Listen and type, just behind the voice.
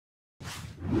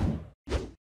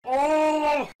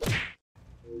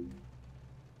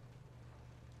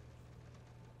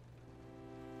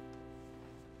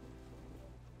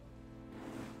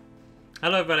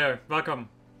Hello everybody, welcome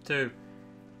to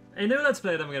a new Let's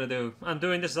Play that I'm gonna do. I'm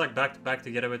doing this like back to back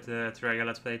together with the regular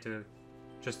Let's Play to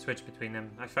just switch between them.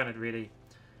 I find it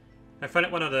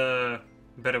one of the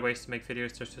better ways to make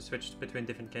videos, just to switch between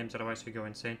different games, otherwise you go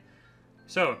insane.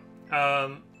 So,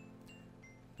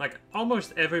 like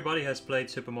almost everybody has played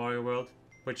Super Mario World,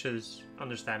 which is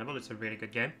understandable, it's a really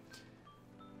good game.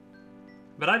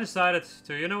 But I decided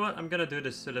to, you know what, I'm gonna do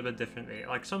this a little bit differently.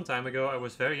 Like some time ago I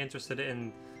was very interested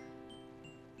in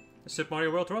Super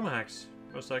Mario World ROM hacks.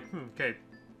 I was like, okay.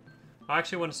 I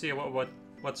actually want to see what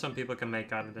some people can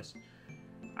make out of this.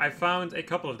 I found a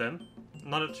couple of them.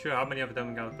 Not sure how many of them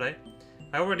I'm gonna play.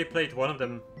 I already played one of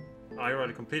them. I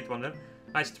already completed one of them.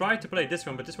 I tried to play this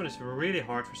one, but this one is really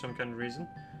hard for some kind of reason.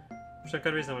 For some kind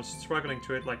of reason I was struggling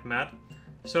through it like mad.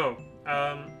 So,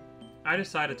 I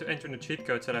decided to enter in the cheat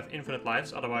codes that have infinite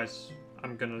lives, otherwise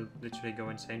I'm gonna literally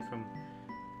go insane from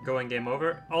going game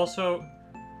over. Also,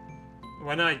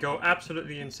 when I go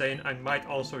absolutely insane, I might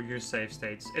also use save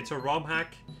states. It's a ROM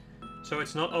hack, so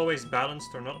it's not always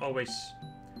balanced or not always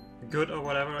good or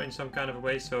whatever in some kind of a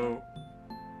way, so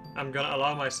I'm gonna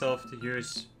allow myself to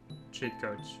use cheat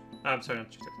codes. I'm sorry, not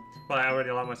cheat codes. Well, I already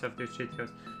allow myself to use cheat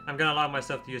codes. I'm gonna allow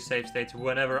myself to use save states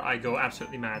whenever I go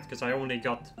absolutely mad, because I only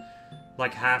got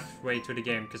like halfway through the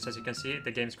game, because as you can see,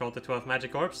 the game's called the 12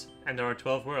 Magic Orbs, and there are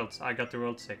 12 worlds. I got to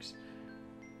world 6.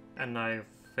 And I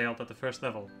failed at the first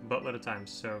level, buttload of times,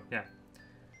 so yeah.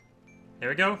 Here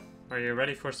we go. Are you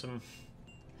ready for some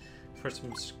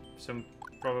probably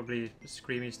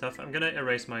screamy stuff? I'm gonna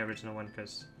erase my original one,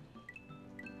 because,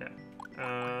 yeah.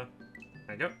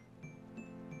 There you go.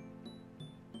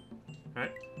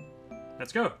 Alright.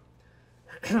 Let's go!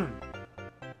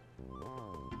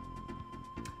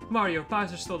 Mario,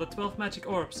 Bowser stole the 12 magic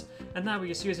orbs, and now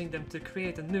he is using them to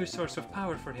create a new source of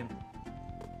power for him.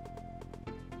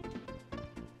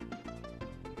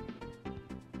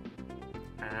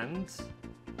 And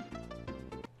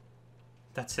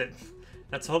that's it.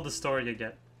 That's all the story you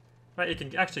get. Right, you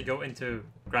can actually go into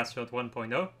Grassfield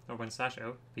 1.0 or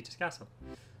 1/0, Peach's Castle.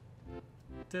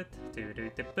 Let's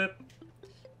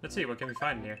see, what can we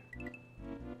find in here?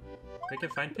 We can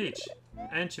find Peach.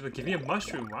 And she will give me a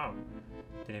mushroom, wow.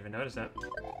 Didn't even notice that.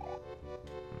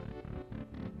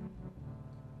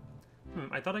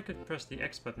 I thought I could press the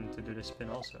X button to do the spin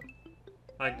also.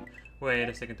 Like, wait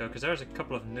a second though, because there's a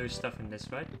couple of new stuff in this,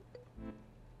 right?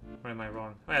 Or am I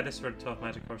wrong? Oh yeah, this is where the 12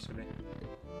 magic orbs would be.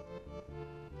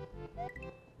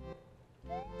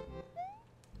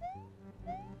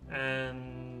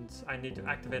 And I need to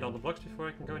activate all the blocks before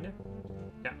I can go in there?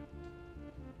 Yeah.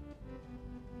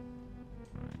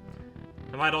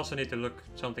 I might also need to look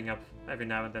something up every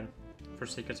now and then for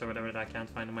secrets or whatever that I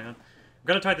can't find on my own. I'm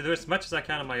gonna try to do as much as I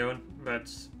can on my own,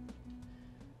 but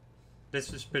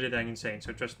this is pretty dang insane,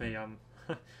 so trust me, I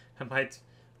might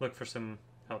look for some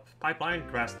help. Pipeline,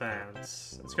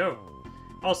 grasslands. Let's go.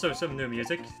 Also, some new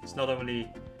music. It's not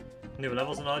only new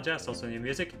levels and all that jazz, also new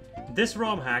music. This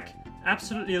ROM hack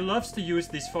absolutely loves to use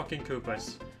these fucking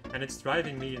Koopas, and it's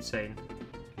driving me insane.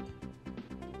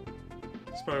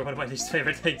 It's probably one of my least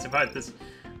favorite things about this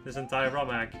entire ROM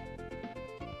hack.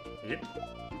 Yep.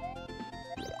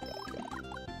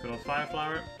 Good old fire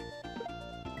flower.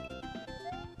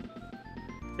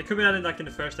 It could be that like in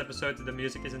the first episode the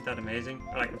music isn't that amazing.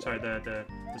 Or, like, I'm sorry, the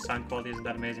sound quality isn't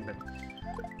that amazing, but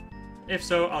if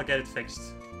so, I'll get it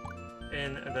fixed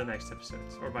in the next episode,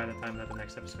 or by the time that the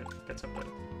next episode gets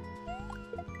uploaded.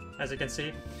 As you can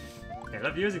see, I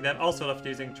love using them. Also love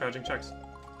using charging chucks.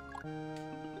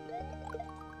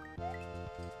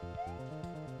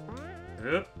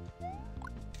 Oop.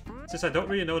 Since I don't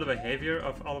really know the behavior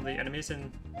of all of the enemies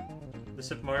in the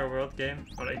Super Mario World game,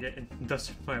 or in the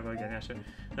Super Mario World game, actually.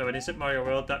 No, but in Super Mario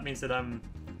World, that means that I'm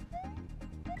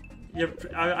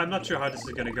not sure how this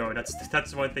is gonna go.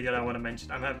 That's one thing that I want to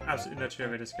mention. I'm absolutely not sure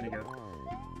where this is gonna go.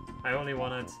 I only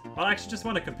wanted, well, I actually just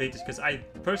want to complete this because I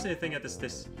personally think that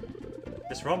this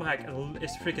ROM hack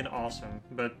is freaking awesome,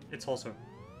 but it's also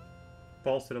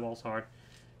balls to the walls hard.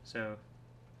 So,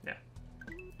 yeah.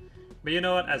 But you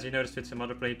know what? As you noticed with some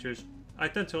other playthroughs, I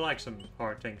tend to like some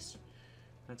hard things.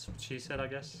 That's what she said, I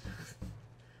guess.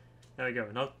 There we go.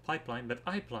 Not pipeline, but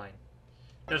eyeline.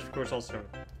 There's of course also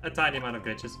a tiny amount of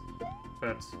glitches,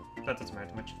 but that doesn't matter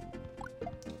too much.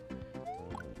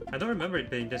 I don't remember it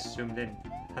being this zoomed in.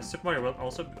 Has Super Mario World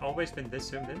also always been this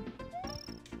zoomed in?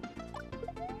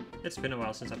 It's been a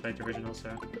while since I played the original,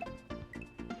 so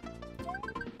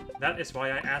that is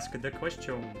why I asked the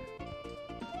question.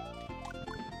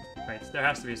 Wait, there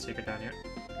has to be a secret down here.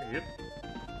 Yep.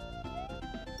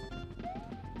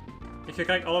 If you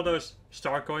collect all of those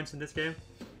star coins in this game,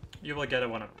 you will get a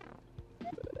 1-up.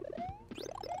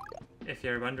 if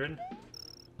you're wondering.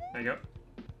 There you go.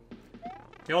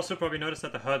 You also probably noticed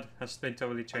that the HUD has been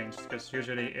totally changed, because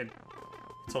usually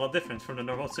it's a lot different from the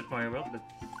normal Super Mario World, but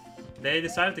they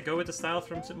decided to go with the style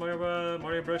from Super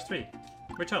Mario Bros. 3,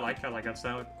 which I like. I like that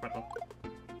style quite a lot.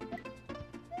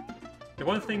 The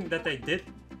one thing that they did,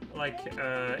 like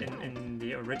in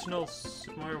the original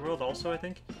Super Mario World also, I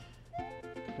think,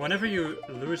 whenever you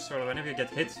lose or whenever you get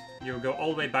hit, you go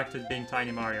all the way back to being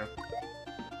Tiny Mario.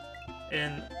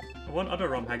 In one other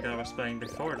ROM hack that I was playing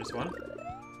before this one,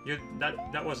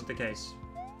 that wasn't the case,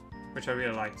 which I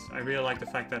really liked. I really liked the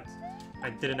fact that I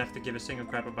didn't have to give a single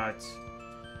crap about,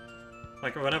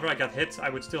 like, whenever I got hit, I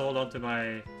would still hold on to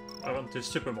my, to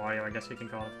Super Mario, I guess you can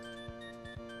call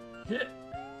it.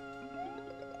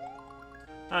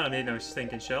 I don't need no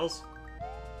stinking shells.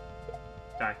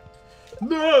 Die.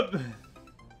 No!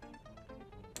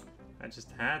 I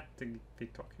just had to be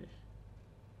cocky.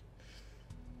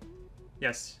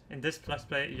 Yes, in this Let's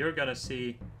Play, you're gonna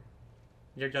see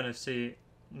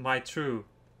my true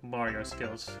Mario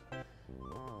skills.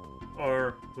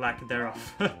 Or lack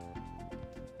thereof. I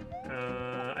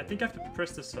think I have to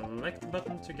press the select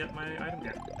button to get my item.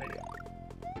 Yeah, there you go.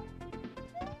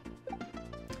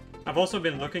 I've also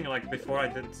been looking, like, before I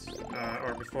did,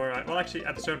 well, actually,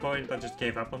 at a certain point, I just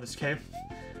gave up on this game.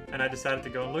 And I decided to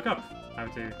go and look up how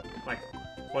to, like,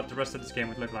 what the rest of this game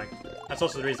would look like. That's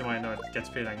also the reason why I know it gets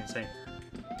pretty like insane.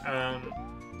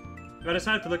 I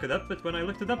decided to look it up, but when I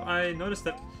looked it up, I noticed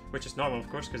that, which is normal, of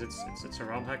course, because it's a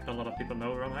ROM hack. Not a lot of people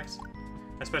know ROM hacks,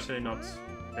 especially not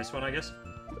this one, I guess.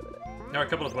 There are a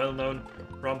couple of well-known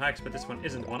ROM hacks, but this one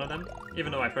isn't one of them.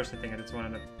 Even though I personally think that it's one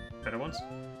of the better ones.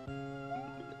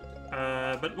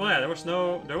 But well, yeah, there were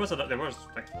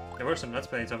some Let's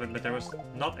Plays of it, but there was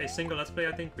not a single Let's Play,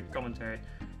 I think, with commentary.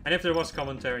 And if there was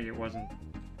commentary, it wasn't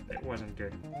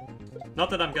good.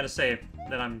 Not that I'm gonna say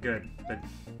that I'm good, but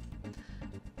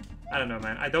I don't know,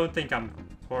 man. I don't think I'm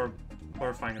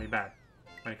horrifyingly bad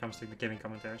when it comes to giving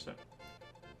commentary. So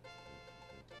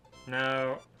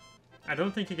now, I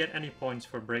don't think you get any points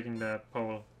for breaking the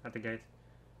pole at the gate.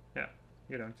 Yeah,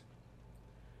 you don't.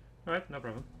 All right, no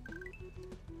problem.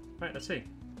 Right, let's see.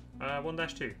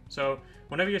 1-2. So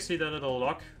whenever you see the little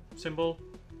lock symbol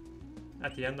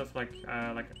at the end of like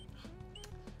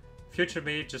future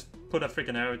me, just put a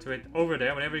freaking arrow to it over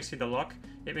there. Whenever you see the lock,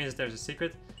 it means there's a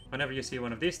secret. Whenever you see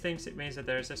one of these things, it means that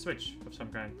there's a switch of some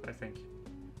kind, I think,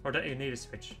 or that you need a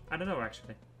switch. I don't know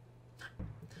actually.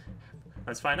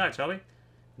 Let's find out, shall we?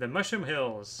 The Mushroom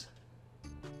Hills.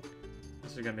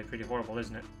 This is gonna be pretty horrible,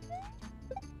 isn't it?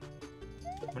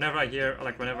 Whenever I hear,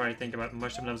 like, whenever I think about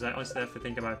mushroom levels, I honestly have to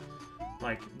think about,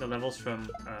 like, the levels from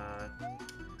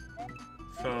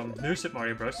New Super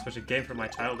Mario Bros., which is a game from my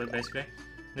childhood, basically.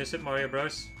 New Super Mario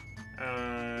Bros.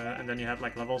 And then you had,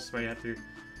 like, levels where you had to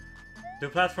do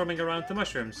platforming around the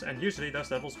mushrooms, and usually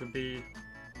those levels would be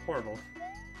horrible.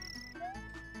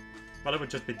 Well, it would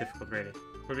just be difficult, really.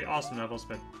 It would be awesome levels,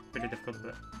 but pretty difficult to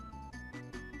do.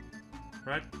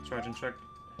 Right, Charging Truck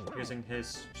using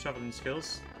his shoveling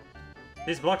skills.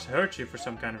 These blocks hurt you for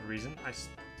some kind of reason. I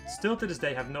still to this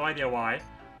day have no idea why.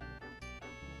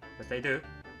 But they do.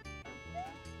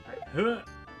 Right.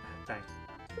 Dang.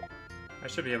 I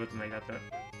should be able to make that though.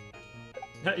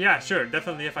 Yeah, sure,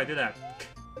 definitely if I do that.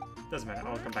 Doesn't matter,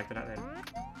 I'll come back to that later.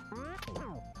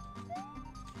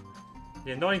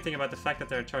 The annoying thing about the fact that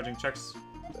there are charging trucks,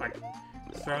 like,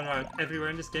 thrown around everywhere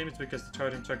in this game is because the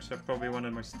charging trucks are probably one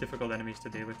of the most difficult enemies to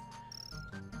deal with.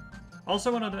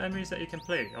 Also one of the enemies that you can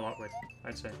play a lot with,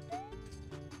 I'd say.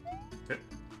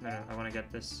 No, I want to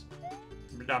get this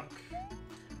block.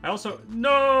 I also...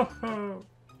 No!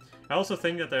 I also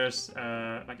think that there's,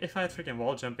 like, if I had freaking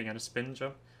wall jumping and a spin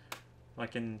jump,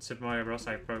 like in Super Mario Bros.,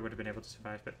 I probably would have been able to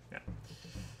survive, but yeah.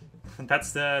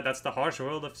 That's the harsh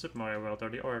world of Super Mario World, or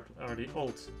the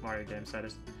old Mario games, that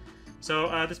is. So,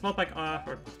 this mod pack,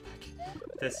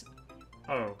 this...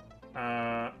 Oh.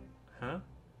 Huh?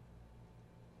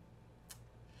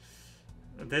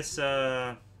 This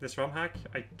ROM hack,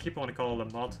 I keep wanting to call it a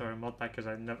mod or a mod pack because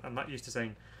I'm not used to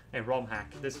saying a ROM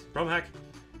hack. This ROM hack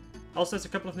also has a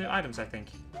couple of new items, I think.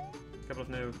 A couple of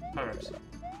new power-ups.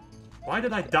 Why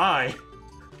did I die?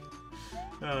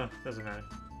 Doesn't matter.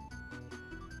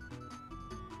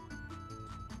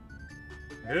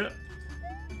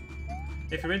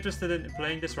 If you're interested in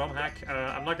playing this ROM hack,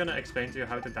 I'm not gonna explain to you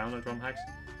how to download ROM hacks.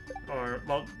 Or,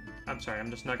 well, I'm sorry, I'm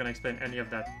just not gonna explain any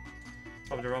of that,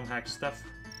 of the ROM hack stuff.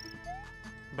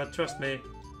 But trust me,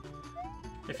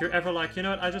 if you're ever like, you know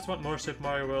what, I just want more Super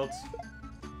Mario World,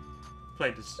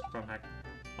 play this ROM hack.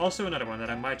 Also another one that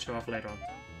I might show off later on.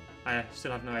 I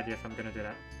still have no idea if I'm gonna do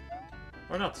that.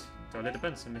 Or not. Totally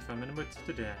depends on if I'm in the mood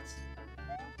to do that.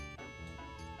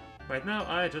 right now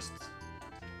I just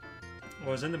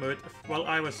was in the mood. Well,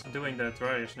 I was doing the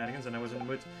Terraria shenanigans, and I was in the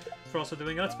mood for also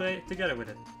doing a Let's Play together with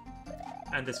it.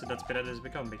 And this is Let's Play that has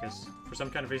become, because for some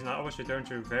kind of reason I always return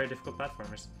to very difficult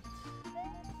platformers.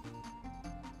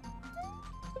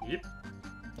 Yep.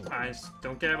 I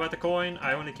don't care about the coin,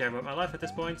 I only care about my life at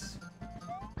this point.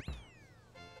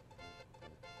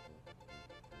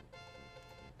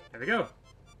 There we go.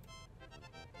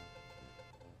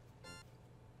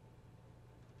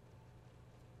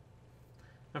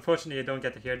 Unfortunately, you don't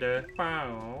get to hear the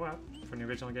wow from the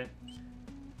original game.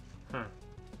 Huh.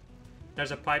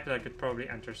 There's a pipe that I could probably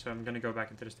enter, so I'm gonna go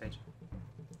back into the stage.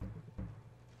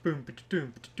 Boom,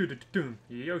 doom, doom,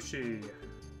 Yoshi.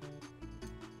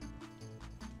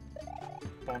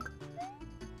 Bonk.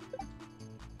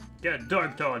 Get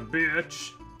dunked on,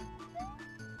 bitch.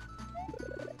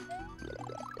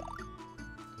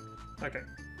 Okay,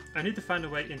 I need to find a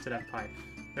way into that pipe.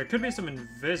 There could be some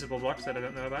invisible blocks that I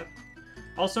don't know about.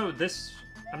 Also, this...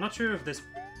 I'm not sure if this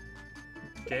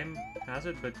game has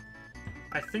it, but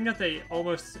I think that they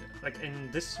almost... Like, in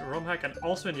this ROM hack and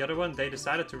also in the other one, they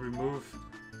decided to remove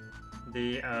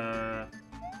the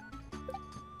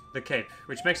cape.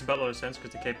 Which makes a buttload of sense,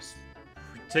 because the cape is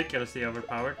ridiculously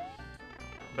overpowered.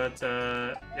 But,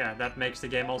 yeah, that makes the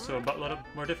game also a buttload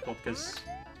more difficult, because...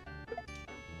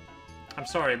 I'm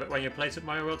sorry, but when you play Super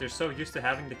Mario World, you're so used to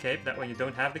having the cape that when you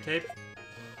don't have the cape,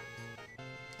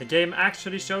 the game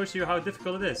actually shows you how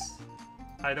difficult it is.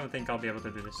 I don't think I'll be able to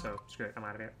do this, so screw it, I'm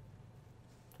out of here.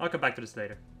 I'll come back to this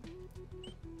later.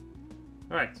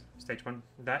 Alright, stage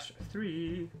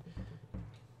 1-3.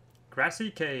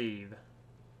 Grassy Cave.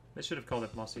 They should have called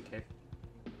it Mossy Cave.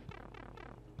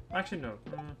 Actually, no.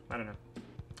 I don't know.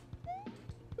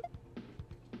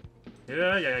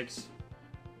 Yeah, yikes.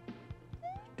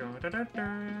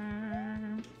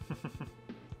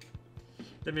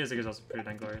 The music is also pretty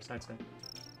dang glorious, I'd say.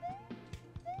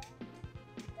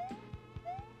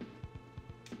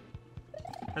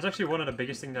 That's actually one of the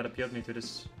biggest things that appealed me to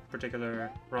this particular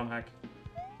ROM hack.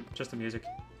 Just the music.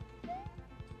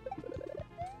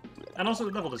 And also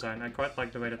the level design. I quite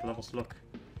like the way that the levels look.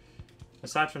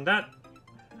 Aside from that,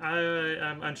 I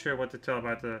am unsure what to tell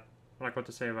about what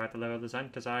to say about the level design,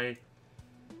 because I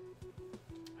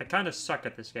kind of suck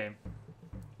at this game.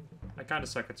 I kind of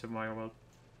suck at Super Mario World.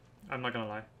 I'm not gonna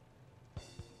lie.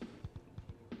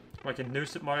 Like in New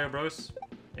Super Mario Bros.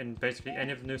 In basically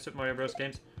any of the New Super Mario Bros.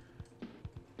 Games,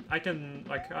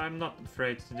 I'm not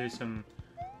afraid to do some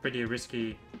pretty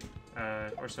risky,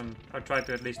 or try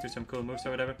to at least do some cool moves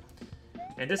or whatever.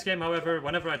 In this game, however,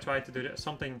 whenever I try to do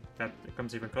something that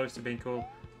comes even close to being cool,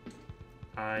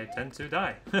 I tend to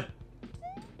die.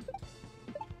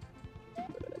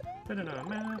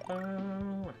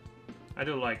 I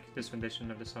do like this rendition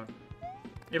of the song,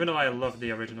 even though I love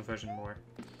the original version more,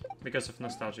 because of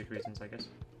nostalgic reasons, I guess.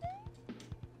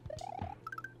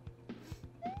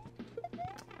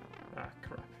 Ah,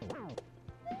 crap.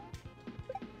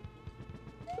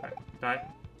 Alright, die,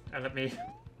 and let me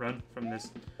run from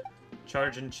this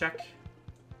charge and check.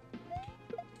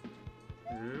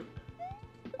 Ooh.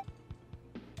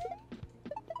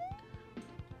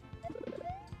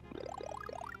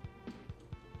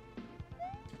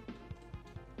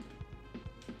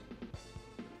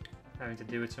 Having to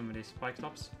deal with some of these spike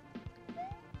tops.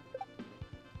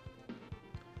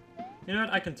 You know what?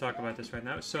 I can talk about this right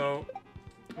now. So,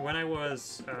 when I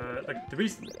was like, the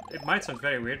reason it might sound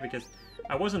very weird because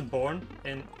I wasn't born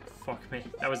in. Fuck me,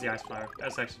 that was the ice flower.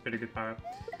 That's actually pretty good power.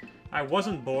 I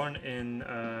wasn't born in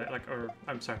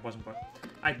I'm sorry, wasn't born.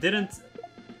 I didn't.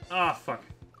 Ah, fuck.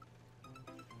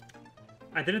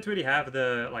 I didn't really have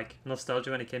the nostalgia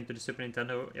when it came to the Super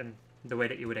Nintendo in the way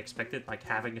that you would expect it, like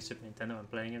having a Super Nintendo and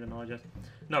playing it and all that.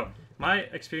 No, my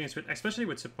experience with, especially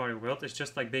with Super Mario World, is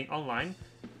just like being online,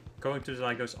 going to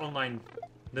like those online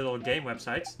little game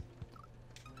websites,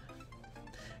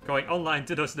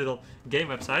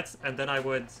 and then I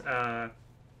would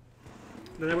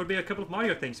there would be a couple of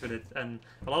Mario things with it, and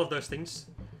a lot of those things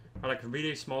are like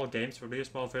really small games or really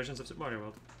small versions of Super Mario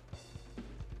World.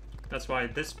 That's why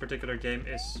this particular game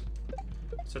is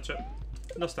such a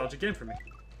nostalgic game for me.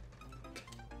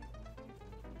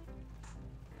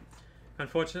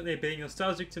 Unfortunately, being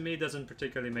nostalgic to me doesn't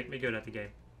particularly make me good at the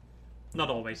game. Not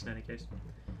always, in any case.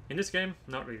 In this game,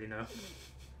 not really, no.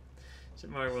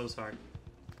 Super Mario World is hard.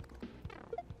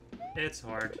 It's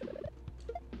hard.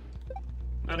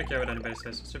 I don't care what anybody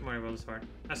says, Super Mario World is hard.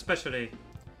 Especially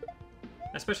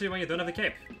when you don't have the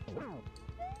cape.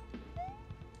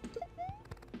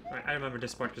 Right, I remember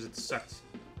this part because it sucked.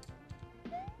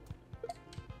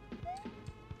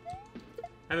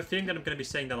 I have a feeling that I'm going to be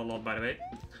saying that a lot, by the way.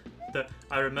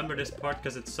 I remember this part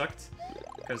because it sucked.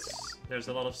 Because there's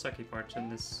a lot of sucky parts in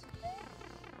this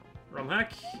ROM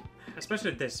hack.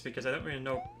 Especially this, because I don't really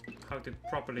know how to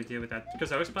properly deal with that. Because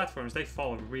those platforms, they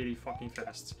fall really fucking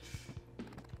fast.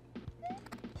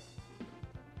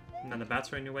 And then the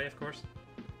bats are in your way, of course.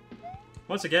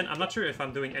 Once again, I'm not sure if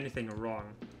I'm doing anything wrong.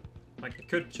 Like, it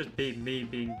could just be me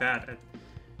being bad at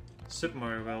Super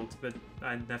Mario World, but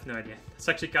I have no idea. It's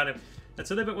actually kind of...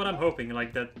 That's a little bit what I'm hoping,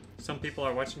 like, that some people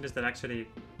are watching this that actually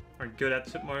are good at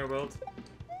Super Mario World.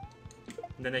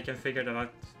 And then they can figure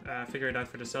it out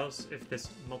for themselves if this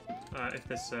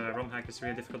ROM hack is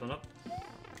really difficult or not.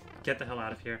 Get the hell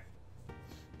out of here.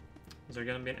 Is there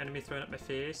gonna be an enemy thrown at my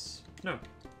face? No.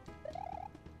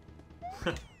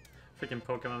 Freaking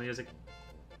Pokemon music.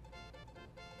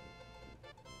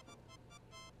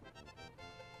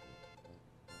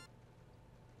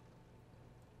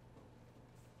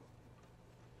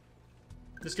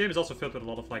 This game is also filled with a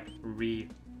lot of like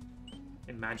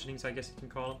re-imaginings, I guess you can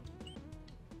call them,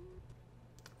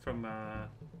 from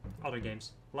other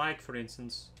games, like for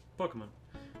instance Pokemon.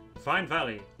 Vine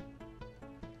Valley.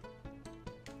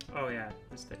 Oh yeah,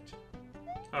 this stage.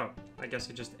 Oh, I guess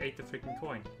he just ate the freaking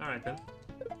coin. Alright then.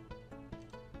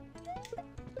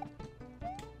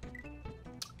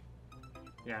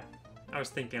 Yeah, I was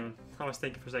thinking for a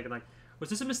second, like, was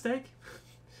this a mistake?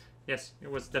 Yes,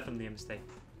 it was definitely a mistake.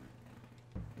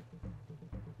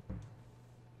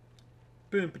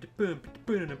 Boom, boom,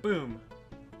 boom, boom.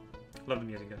 Love the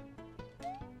music though.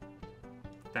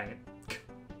 Dang it.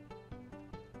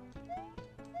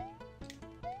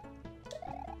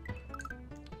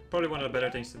 Probably one of the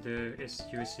better things to do is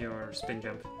use your spin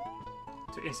jump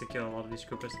to insta-kill a lot of these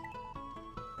Koopas.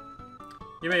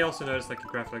 You may also notice like a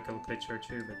graphical glitch or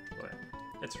two, but well,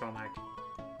 it's ROM hack.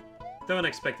 Don't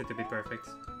expect it to be perfect,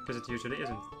 because it usually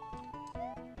isn't.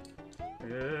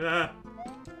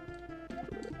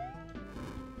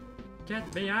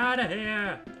 Get me out of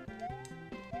here!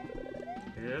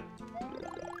 Yep.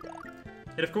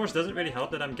 It of course doesn't really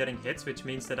help that I'm getting hits, which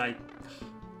means that I...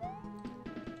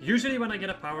 Usually when I get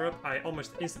a power-up, I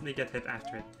almost instantly get hit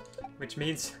after it. Which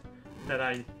means that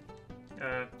I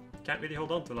can't really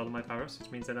hold on to a lot of my powers, which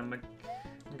means that I'm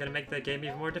gonna make the game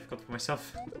even more difficult for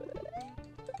myself.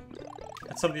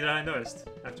 That's something that I noticed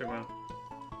after a while.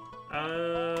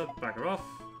 Bugger off.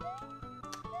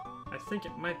 I think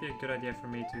it might be a good idea for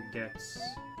me to get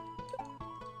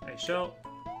a shell.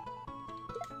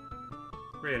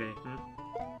 Really?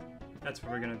 That's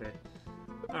what we're gonna do.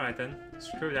 Alright then.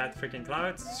 Screw that freaking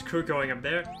cloud. Screw going up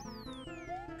there.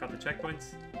 Got the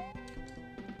checkpoints.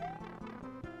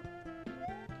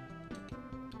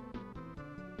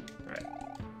 Alright.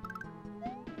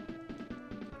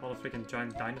 All the freaking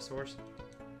giant dinosaurs.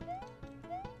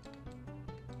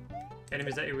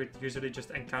 Enemies that you would usually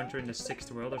just encounter in the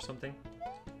 6th world or something.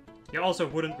 You also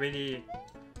wouldn't really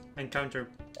encounter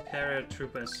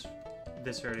paratroopers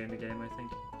this early in the game, I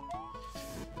think.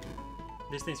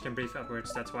 These things can breathe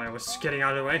upwards, that's why I was getting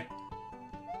out of the way.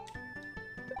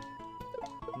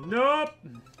 Nope!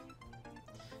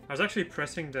 I was actually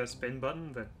pressing the spin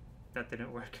button, but that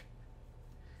didn't work.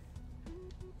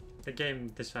 The game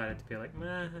decided to be like,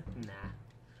 nah.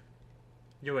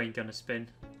 You ain't gonna spin.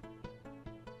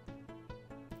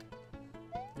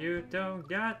 You don't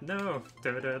got no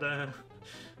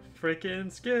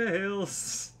freaking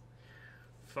skills.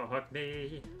 Fuck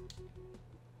me.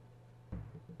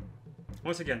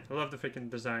 Once again, I love the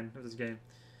freaking design of this game,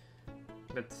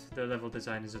 but the level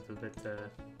design is a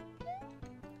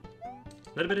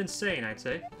little bit insane, I'd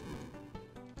say.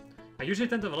 I usually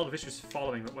tend to have a lot of issues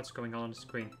following what's going on the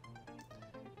screen.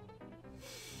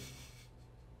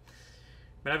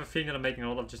 But I have a feeling that I'm making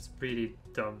a lot of just really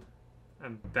dumb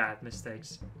and bad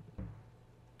mistakes.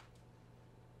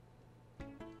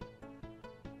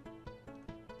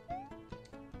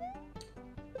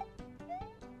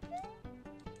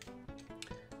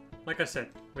 Like I said,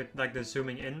 with like the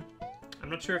zooming in, I'm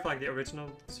not sure if like the original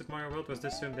Super Mario World was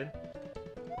this zoomed in.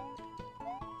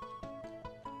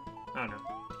 I don't know.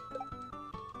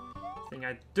 The thing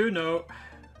I do know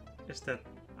is that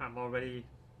I'm already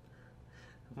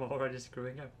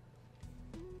screwing up.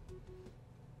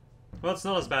 Well, it's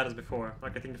not as bad as before.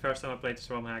 Like, I think the first time I played this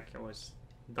ROM hack, I was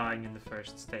dying in the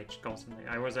first stage constantly.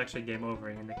 I was actually game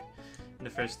overing in the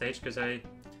first stage because I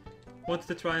wanted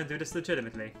to try and do this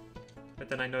legitimately. But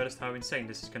then I noticed how insane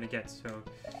this is gonna get, so...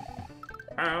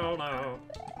 Oh no!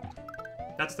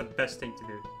 That's the best thing to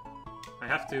do. I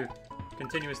have to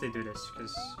continuously do this,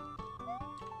 because...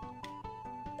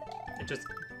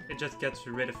 It just gets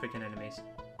rid of freaking enemies.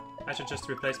 I should just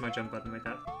replace my jump button with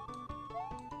that.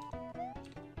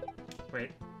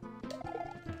 Wait.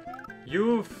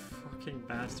 You fucking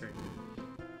bastard.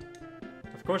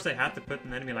 Of course they had to put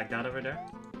an enemy like that over there.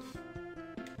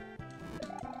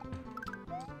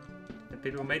 The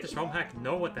people who made this ROM hack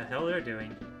know what the hell they're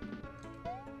doing.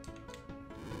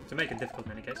 To make it difficult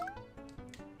in any case.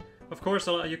 Of course,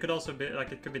 you could also be,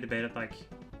 like, it could be debated, like,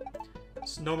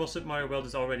 normal Super Mario World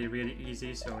is already really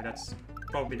easy, so that's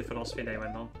probably the philosophy they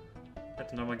went on. That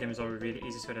the normal game is already really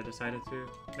easy, so they decided to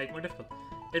make it more difficult.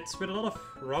 It's with a lot of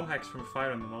ROM hacks from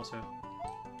Fire Emblem also.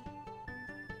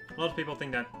 A lot of people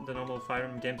think that the normal Fire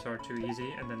Emblem games are too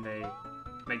easy, and then they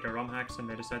make their ROM hacks and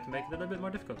they decide to make it a little bit more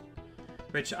difficult.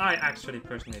 Which I actually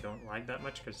personally don't like that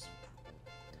much, because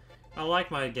I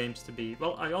like my games to be...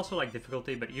 Well, I also like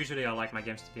difficulty, but usually I like my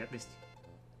games to be at least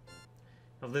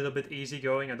a little bit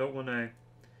easygoing. I don't want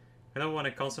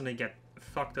to constantly get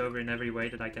fucked over in every way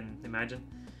that I can imagine.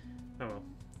 Oh well.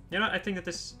 You know, I think that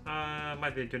this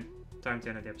might be a good time to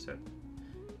end the episode.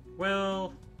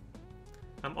 Well,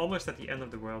 I'm almost at the end of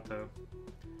the world though.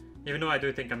 Even though I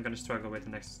do think I'm gonna struggle with the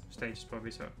next stage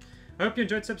probably, so. I hope you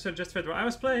enjoyed this episode just for I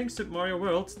was playing Super Mario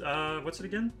World, what's it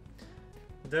again?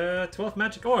 The 12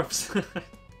 Magic Orbs!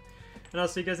 And I'll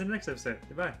see you guys in the next episode.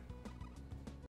 Goodbye.